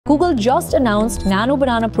Google just announced Nano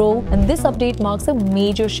Banana Pro, and this update marks a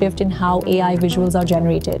major shift in how AI visuals are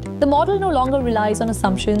generated. The model no longer relies on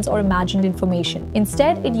assumptions or imagined information.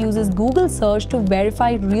 Instead, it uses Google search to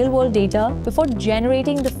verify real-world data before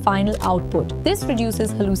generating the final output. This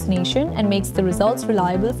reduces hallucination and makes the results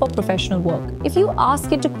reliable for professional work. If you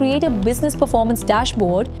ask it to create a business performance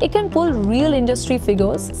dashboard, it can pull real industry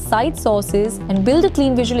figures, cite sources, and build a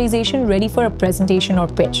clean visualization ready for a presentation or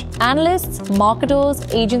pitch. Analysts, marketers,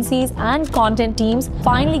 agencies, and content teams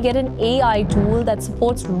finally get an AI tool that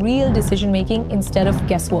supports real decision-making instead of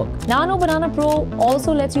guesswork. Nano Banana Pro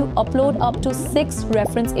also lets you upload up to 6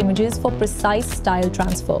 reference images for precise style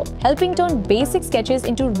transfer, helping turn basic sketches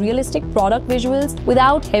into realistic product visuals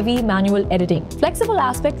without heavy manual editing. Flexible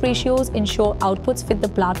aspect ratios ensure outputs fit the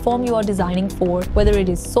platform you are designing for, whether it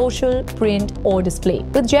is social, print, or display.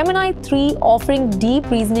 With Gemini 3 offering deep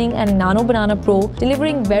reasoning and Nano Banana Pro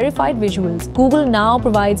delivering verified visuals, Google now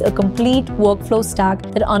provides a complete workflow stack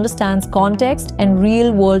that understands context and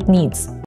real-world needs.